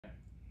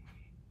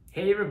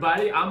Hey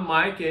everybody, I'm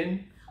Mike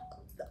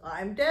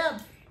I'm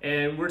Deb.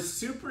 and we're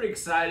super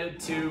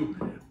excited to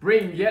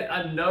bring yet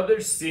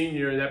another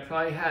senior that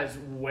probably has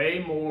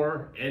way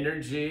more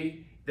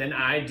energy than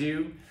I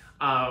do.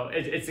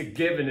 It's a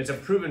given, it's a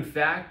proven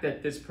fact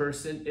that this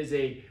person is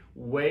a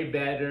way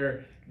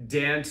better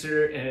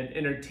dancer and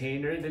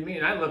entertainer than me.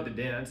 And I love to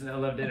dance and I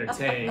love to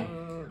entertain,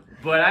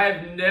 but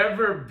I've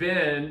never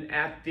been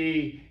at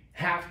the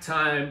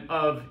halftime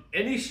of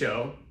any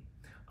show,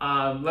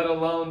 let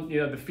alone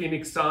the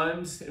Phoenix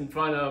Suns in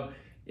front of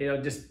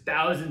just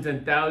thousands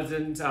and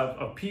thousands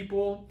of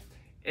people,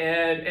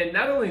 and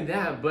not only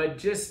that, but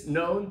just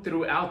known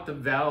throughout the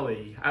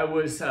valley. I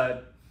was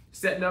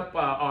setting up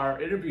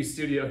our interview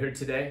studio here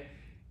today,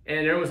 and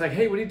everyone was like,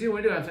 "Hey, what are you doing? What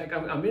are you doing?" I was like,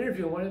 "I'm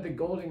interviewing one of the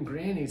Golden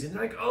Grannies," and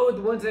they're like, "Oh,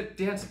 the ones that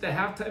dance at the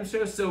halftime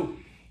show." So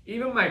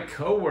even my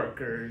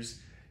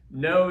coworkers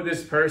know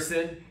this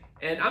person,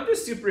 and I'm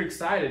just super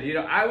excited.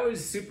 I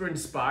was super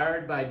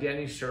inspired by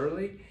Madeline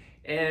Shirley.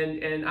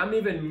 And I'm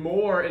even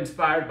more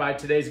inspired by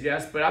today's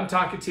guest, but I'm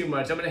talking too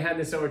much. I'm going to hand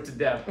this over to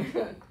Deb.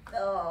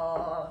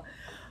 Oh,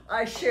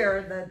 I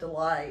share the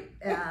delight.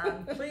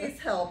 And please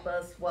help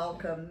us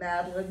welcome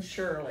Madeline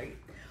Shirley,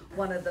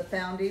 one of the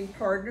founding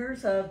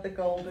partners of the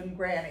Golden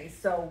Grannies.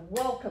 So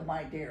welcome,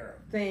 my dear.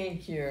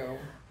 Thank you.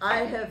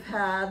 I have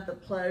had the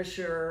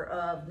pleasure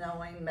of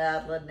knowing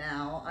Madeline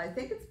now. I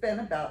think it's been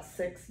about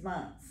 6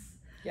 months,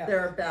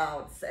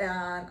 thereabouts.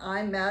 And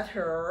I met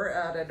her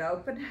at an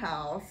open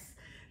house.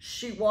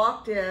 She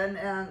walked in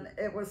and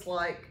it was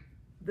like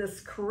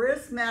this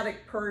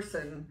charismatic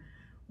person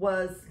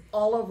was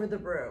all over the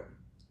room.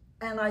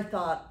 And I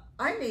thought,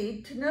 I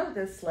need to know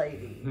this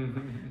lady.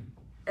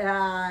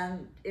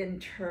 And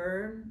in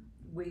turn,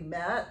 we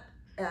met.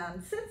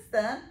 And since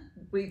then,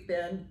 we've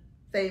been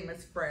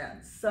famous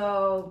friends.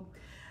 So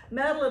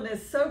Madeline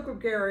is so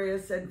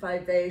gregarious and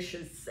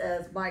vivacious,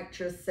 as Mike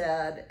just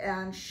said,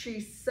 and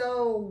she's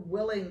so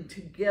willing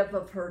to give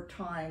of her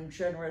time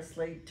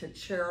generously to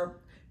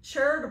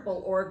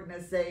charitable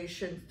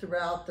organizations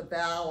throughout the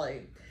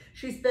valley.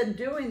 She's been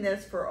doing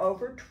this for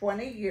over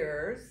 20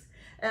 years,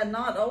 and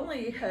not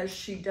only has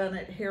she done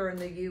it here in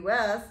the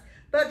U.S.,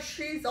 but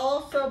she's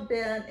also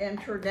been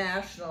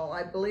international.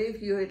 I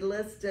believe you had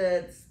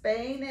listed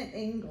Spain and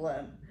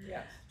England.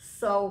 Yes.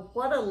 So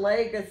what a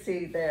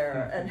legacy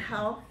there, and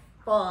how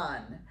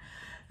fun.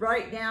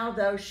 Right now,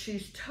 though,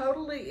 she's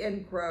totally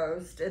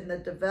engrossed in the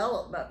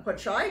development,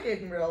 which I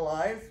didn't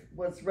realize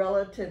was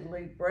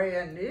relatively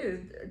brand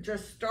new,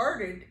 just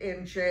started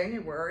in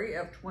January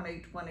of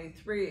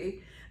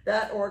 2023,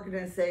 that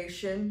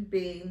organization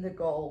being the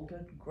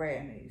Golden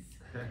Grannies.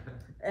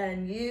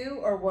 And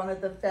you are one of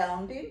the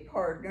founding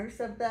partners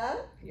of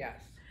that? Yes.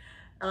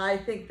 I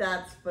think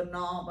that's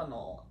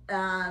phenomenal.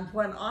 And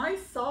when I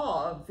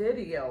saw a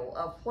video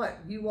of what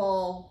you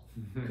all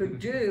could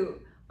do,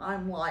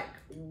 I'm like,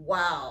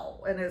 wow.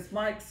 And as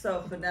Mike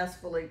so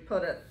finessefully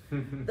put it,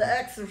 the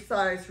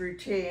exercise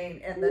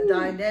routine and the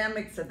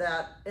dynamics of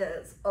that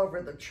is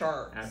over the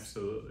charts.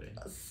 Absolutely.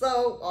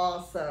 So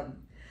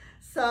awesome.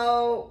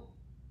 So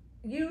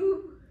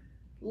you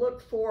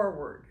look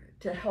forward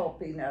to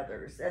helping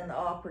others and the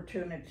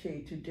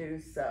opportunity to do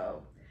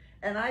so.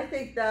 And I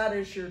think that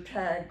is your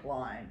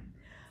tagline.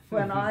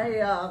 When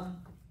I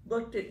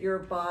looked at your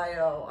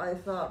bio, I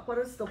thought, what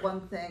is the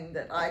one thing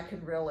that I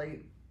can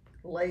really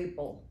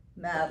label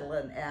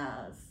Madeline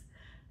as?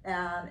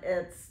 And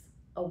it's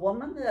a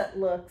woman that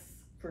looks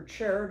for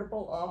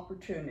charitable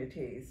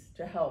opportunities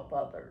to help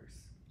others.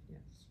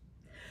 Yes.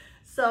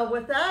 So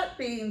with that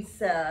being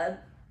said,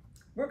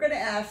 we're going to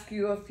ask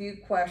you a few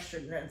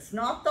questions. It's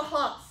not the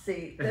hot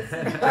seat. This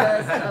is just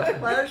a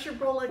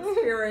pleasurable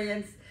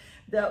experience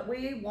that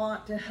we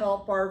want to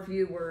help our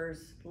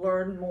viewers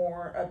learn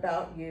more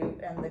about you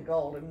and the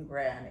Golden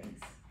Grannies.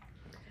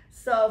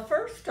 So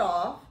first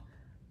off,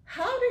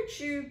 how did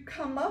you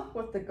come up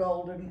with the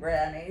Golden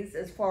Grannies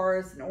as far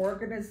as an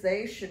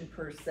organization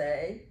per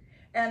se?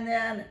 And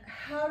then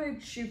how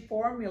did you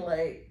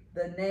formulate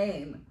the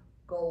name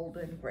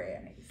Golden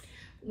Grannies?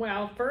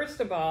 Well, first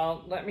of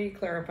all, let me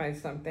clarify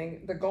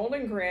something. The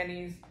Golden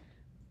Grannies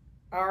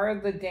are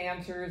the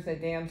dancers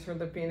that dance for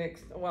the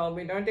Phoenix. Well,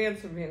 we don't dance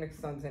for Phoenix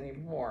Suns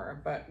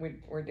anymore, but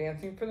we're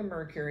dancing for the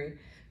Mercury.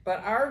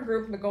 But our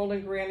group, the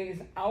Golden Grannies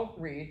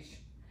Outreach,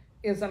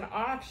 is an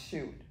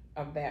offshoot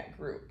of that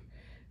group.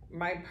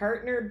 My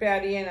partner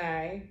Betty and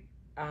I,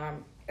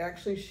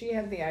 actually she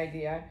had the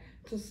idea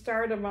to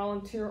start a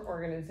volunteer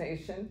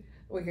organization.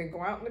 We could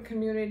go out in the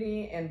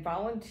community and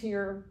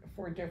volunteer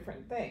for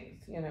different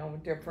things,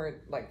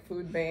 different like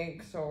food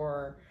banks,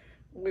 or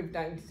we've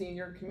done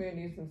senior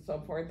communities and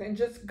so forth, and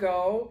just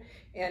go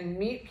and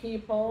meet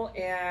people,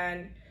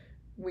 and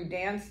we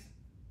dance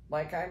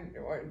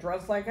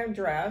dressed like I'm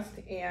dressed,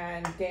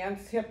 and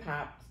dance hip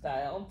hop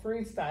style,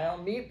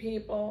 freestyle, meet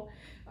people,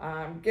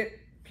 get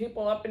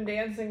people up and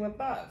dancing with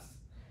us,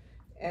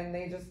 and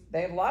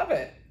they love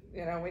it.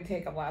 We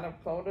take a lot of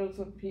photos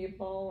with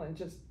people and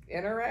just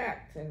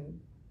interact and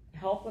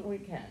help when we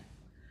can.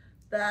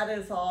 That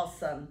is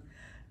awesome.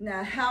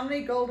 Now, how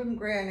many Golden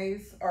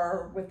Grannies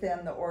are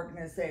within the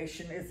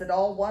organization? Is it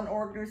all one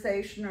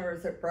organization, or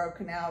is it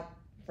broken out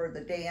for the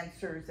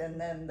dancers and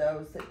then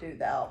those that do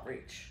the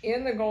outreach?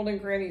 In the Golden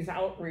Grannies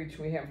outreach,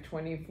 we have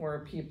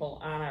 24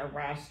 people on our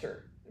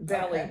roster,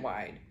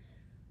 valley-wide.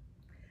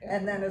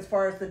 And then as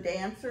far as the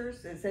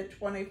dancers, is it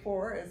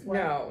 24 as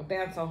well? No,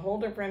 that's a whole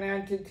different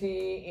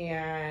entity,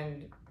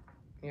 and,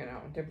 you know,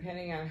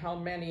 depending on how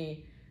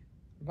many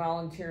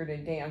volunteer to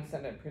dance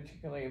at a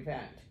particular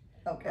event.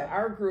 Okay.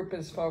 Our group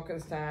is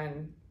focused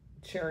on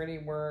charity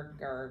work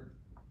or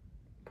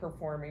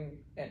performing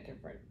at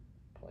different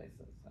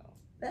places. So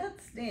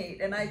That's neat.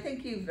 And I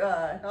think you've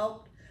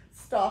helped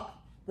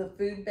stock the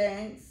food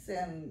banks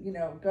and, you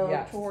know,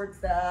 go towards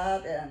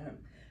that, and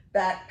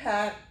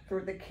backpack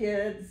for the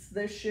kids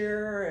this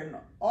year, and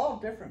all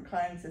different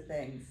kinds of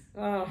things.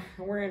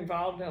 We're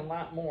involved in a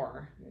lot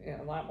more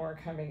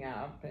coming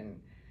up, and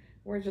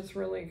we're just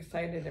really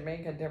excited to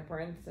make a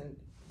difference and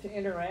to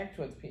interact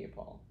with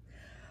people.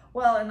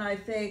 Well, and I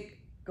think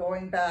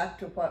going back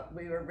to what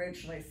we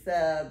originally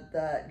said,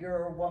 that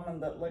you're a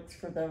woman that looks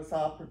for those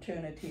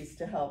opportunities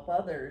to help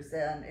others,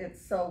 and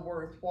it's so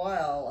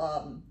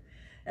worthwhile.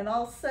 And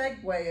I'll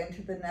segue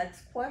into the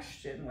next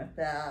question with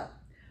that.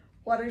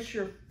 What is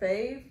your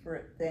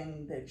favorite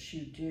thing that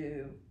you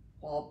do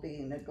while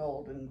being a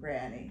Golden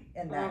Granny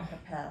in that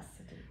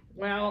capacity?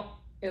 Well,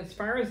 as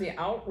far as the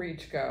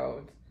outreach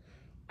goes,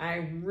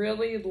 I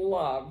really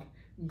love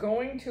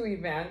going to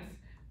events.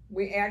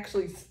 We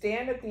actually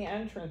stand at the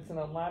entrance in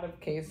a lot of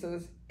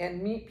cases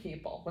and meet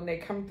people. When they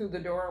come through the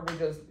door, we're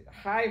just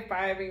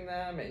high-fiving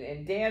them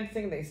and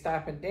dancing. They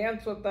stop and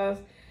dance with us.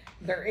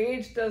 Their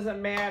age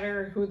doesn't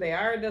matter. Who they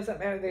are doesn't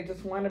matter. They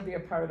just want to be a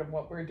part of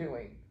what we're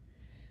doing.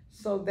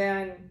 So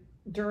then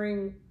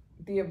during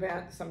the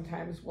event,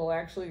 sometimes we'll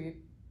actually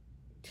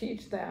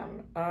teach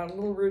them a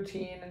little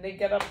routine, and they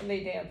get up and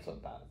they dance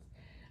with us.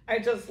 I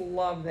just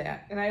love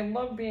that. And I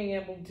love being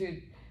able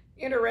to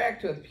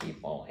interact with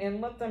people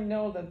and let them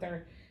know that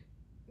they're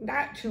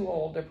not too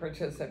old to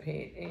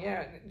participate. And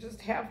yeah,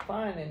 just have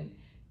fun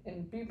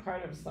and be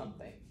part of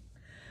something.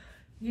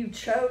 You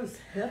chose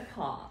hip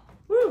hop.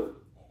 Woo!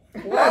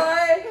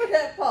 Why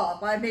hip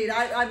hop? I mean,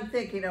 I'm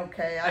thinking,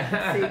 okay, I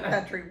can see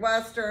country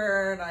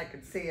western, I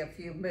can see a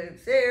few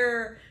moves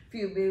here, a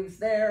few moves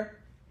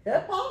there.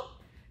 Hip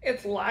hop?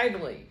 It's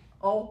lively.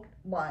 Oh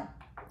my.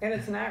 And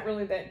it's not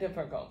really that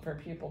difficult for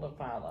people to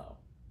follow.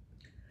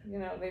 You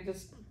know, they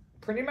just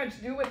pretty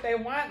much do what they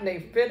want, and they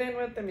fit in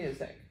with the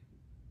music.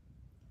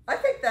 I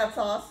think that's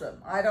awesome.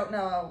 I don't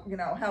know, you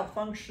know, how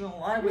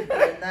functional I would be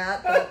in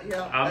that, but you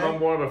know. I'm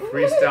more of a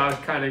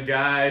freestyle kind of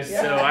guy,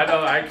 so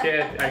I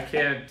can't,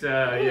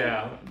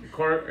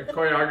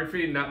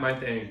 choreography, not my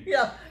thing.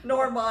 Yeah,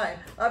 nor mine.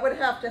 I would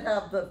have to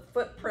have the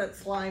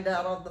footprints lined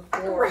out on the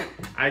floor.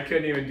 I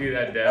couldn't even do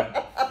that, Deb.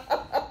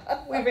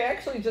 We've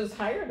actually just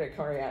hired a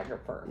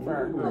choreographer for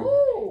our group.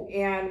 Ooh.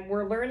 And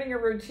we're learning a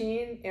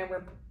routine, and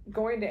we're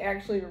going to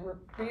actually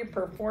be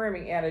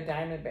performing at a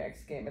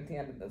Diamondbacks game at the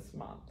end of this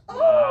month.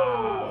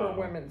 Oh. For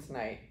Women's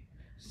Night.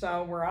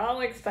 So we're all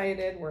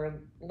excited. We're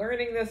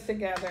learning this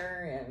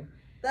together, and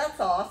that's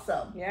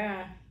awesome.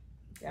 Yeah.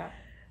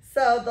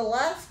 So the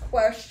last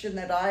question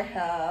that I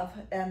have,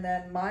 and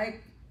then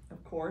Mike,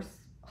 of course,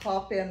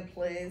 hop in,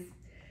 please.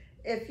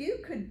 If you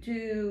could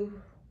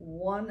do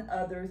one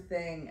other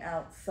thing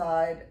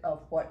outside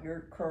of what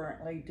you're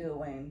currently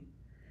doing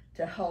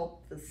to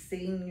help the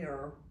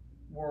senior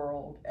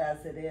world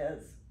as it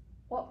is,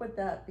 what would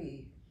that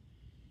be?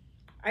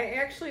 I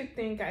actually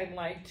think I'd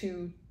like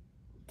to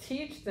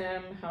teach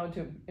them how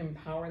to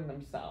empower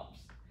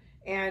themselves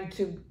and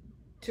to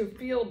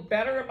feel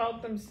better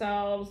about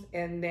themselves,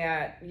 and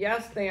that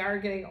yes, they are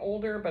getting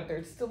older, but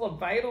they're still a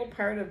vital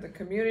part of the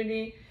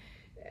community.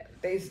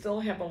 They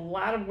still have a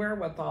lot of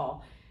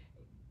wherewithal.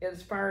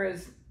 As far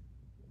as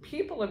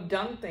people have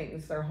done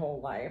things their whole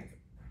life,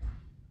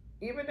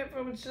 even if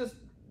it was just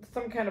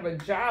some kind of a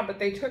job, but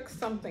they took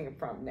something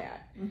from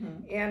that.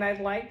 Mm-hmm. And I'd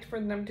like for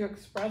them to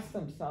express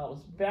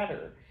themselves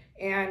better,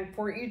 and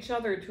for each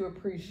other to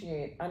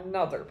appreciate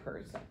another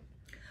person.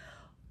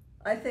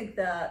 I think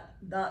that,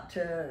 not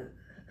to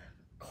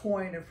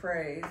coin a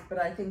phrase,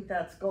 but I think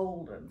that's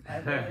golden. I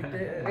really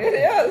do. It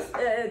is.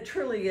 It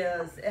truly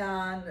is.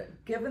 And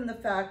given the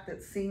fact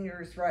that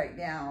seniors right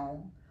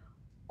now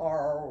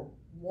are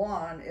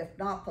one, if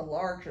not the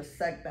largest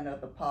segment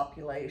of the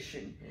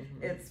population,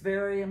 it's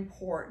very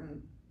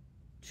important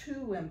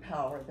to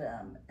empower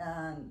them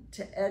and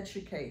to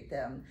educate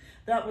them.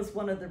 That was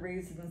one of the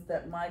reasons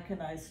that Mike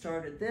and I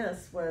started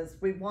this, was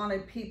we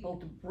wanted people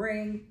to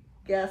bring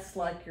guests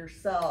like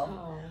yourself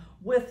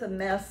with a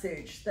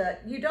message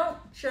that you don't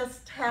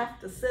just have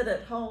to sit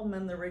at home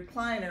in the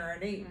recliner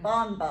and eat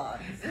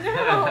bonbons.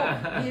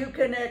 No, you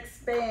can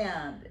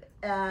expand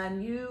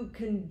and you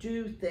can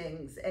do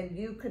things and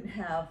you can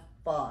have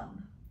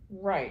fun.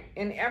 Right,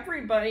 and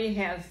everybody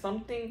has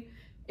something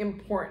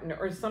important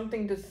or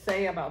something to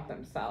say about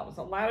themselves.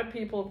 A lot of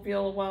people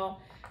feel,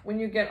 well, when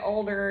you get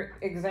older,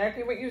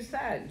 exactly what you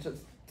said,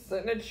 just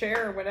sit in a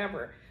chair or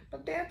whatever.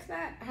 But that's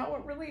not how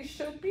it really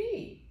should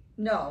be.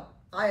 No,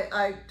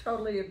 I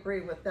totally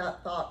agree with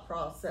that thought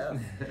process.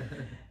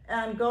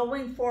 And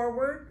going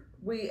forward,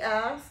 we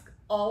ask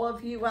all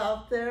of you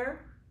out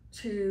there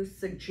to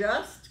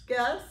suggest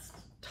guests,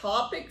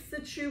 topics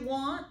that you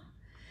want.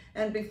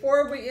 And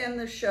before we end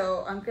the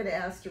show, I'm going to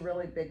ask a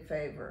really big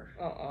favor.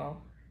 Uh-oh.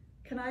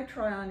 Can I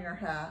try on your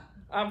hat?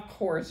 Of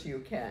course you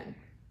can.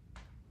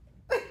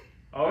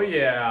 Oh,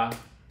 yeah.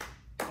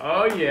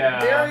 Oh, yeah.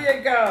 There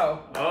you go.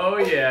 Oh,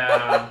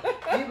 yeah.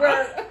 You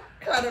were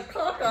kind of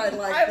cockeyed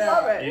like I that.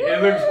 love it.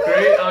 It looks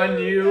great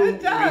on you.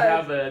 It does. We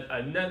have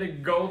another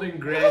Golden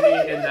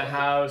Granny in the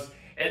house.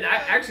 And I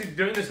actually,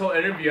 during this whole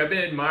interview, I've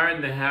been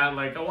admiring the hat.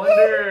 Like, I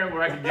wonder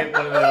where I could get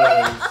one of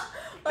those.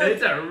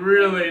 It's a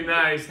really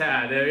nice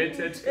hat.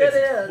 It's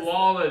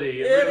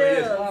quality. It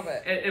really is. Love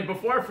it. And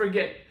before I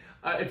forget,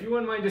 if you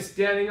wouldn't mind just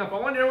standing up, I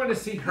want everyone to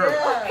see her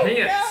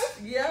pants.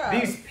 Yeah.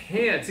 These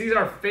pants, these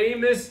are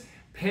famous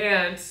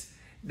pants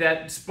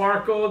that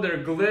sparkle,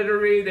 they're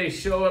glittery, they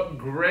show up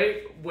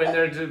great when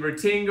there's a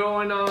routine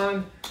going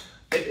on.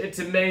 It's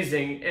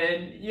amazing.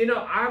 And you know,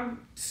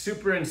 I'm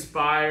super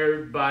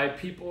inspired by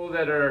people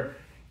that are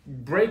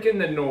breaking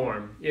the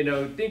norm, you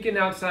know, thinking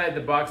outside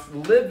the box,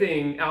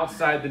 living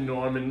outside the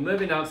norm and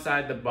living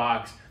outside the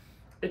box.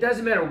 It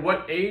doesn't matter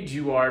what age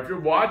you are. If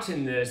you're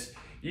watching this,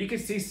 you can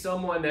see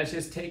someone that's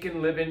just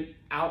taking living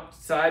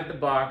outside the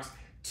box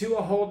to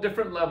a whole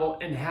different level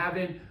and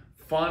having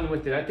fun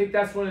with it. I think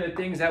that's one of the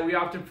things that we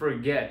often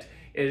forget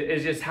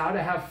is just how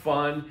to have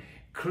fun,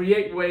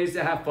 create ways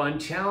to have fun,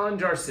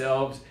 challenge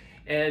ourselves.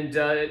 And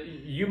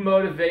you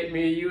motivate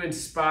me, you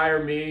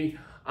inspire me.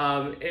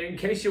 In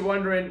case you're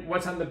wondering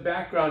what's on the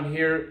background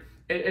here,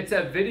 it's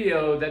a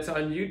video that's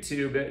on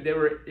YouTube.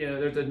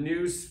 There's a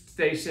news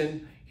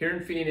station here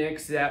in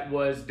Phoenix that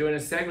was doing a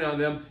segment on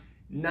them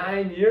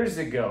 9 years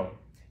ago.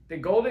 The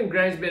Golden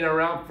Grannies been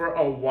around for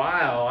a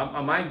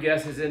while. My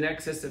guess is in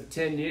excess of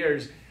 10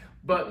 years.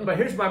 But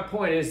here's my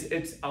point: is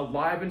it's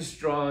alive and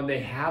strong.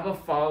 They have a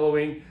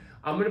following.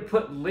 I'm going to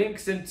put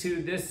links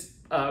into this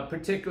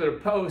particular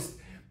post.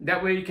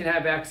 That way you can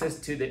have access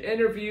to the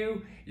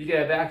interview. You can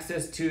have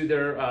access to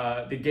their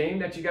the game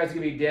that you guys are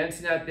going to be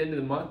dancing at the end of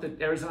the month, the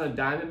Arizona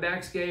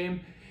Diamondbacks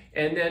game,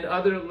 and then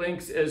other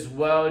links as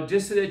well,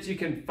 just so that you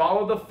can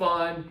follow the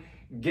fun,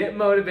 get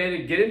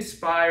motivated, get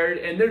inspired,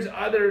 and there's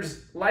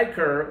others like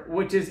her,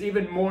 which is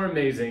even more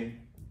amazing.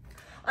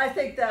 I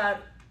think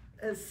that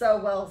is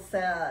so well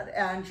said.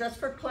 And just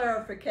for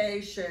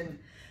clarification,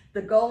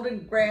 the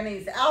Golden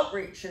Grannies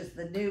Outreach is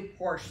the new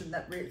portion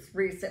that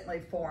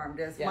recently formed.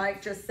 As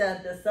Mike just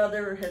said, this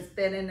other has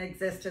been in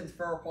existence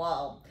for a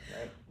while.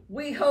 Right.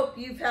 We hope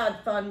you've had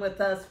fun with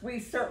us. We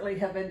certainly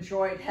have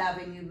enjoyed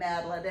having you,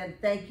 Madeline, and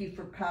thank you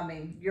for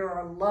coming. You're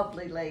a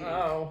lovely lady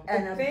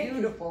and a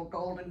beautiful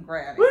Golden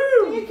Granny.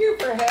 Woo! Thank you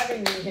for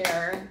having me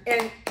here.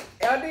 And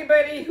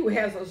anybody who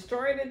has a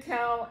story to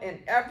tell, and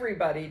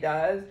everybody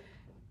does,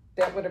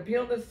 that would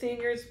appeal to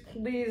seniors,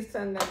 please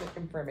send them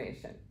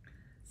information.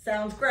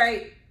 Sounds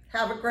great.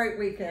 Have a great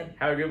weekend.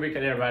 Have a good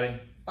weekend,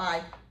 everybody.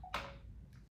 Bye.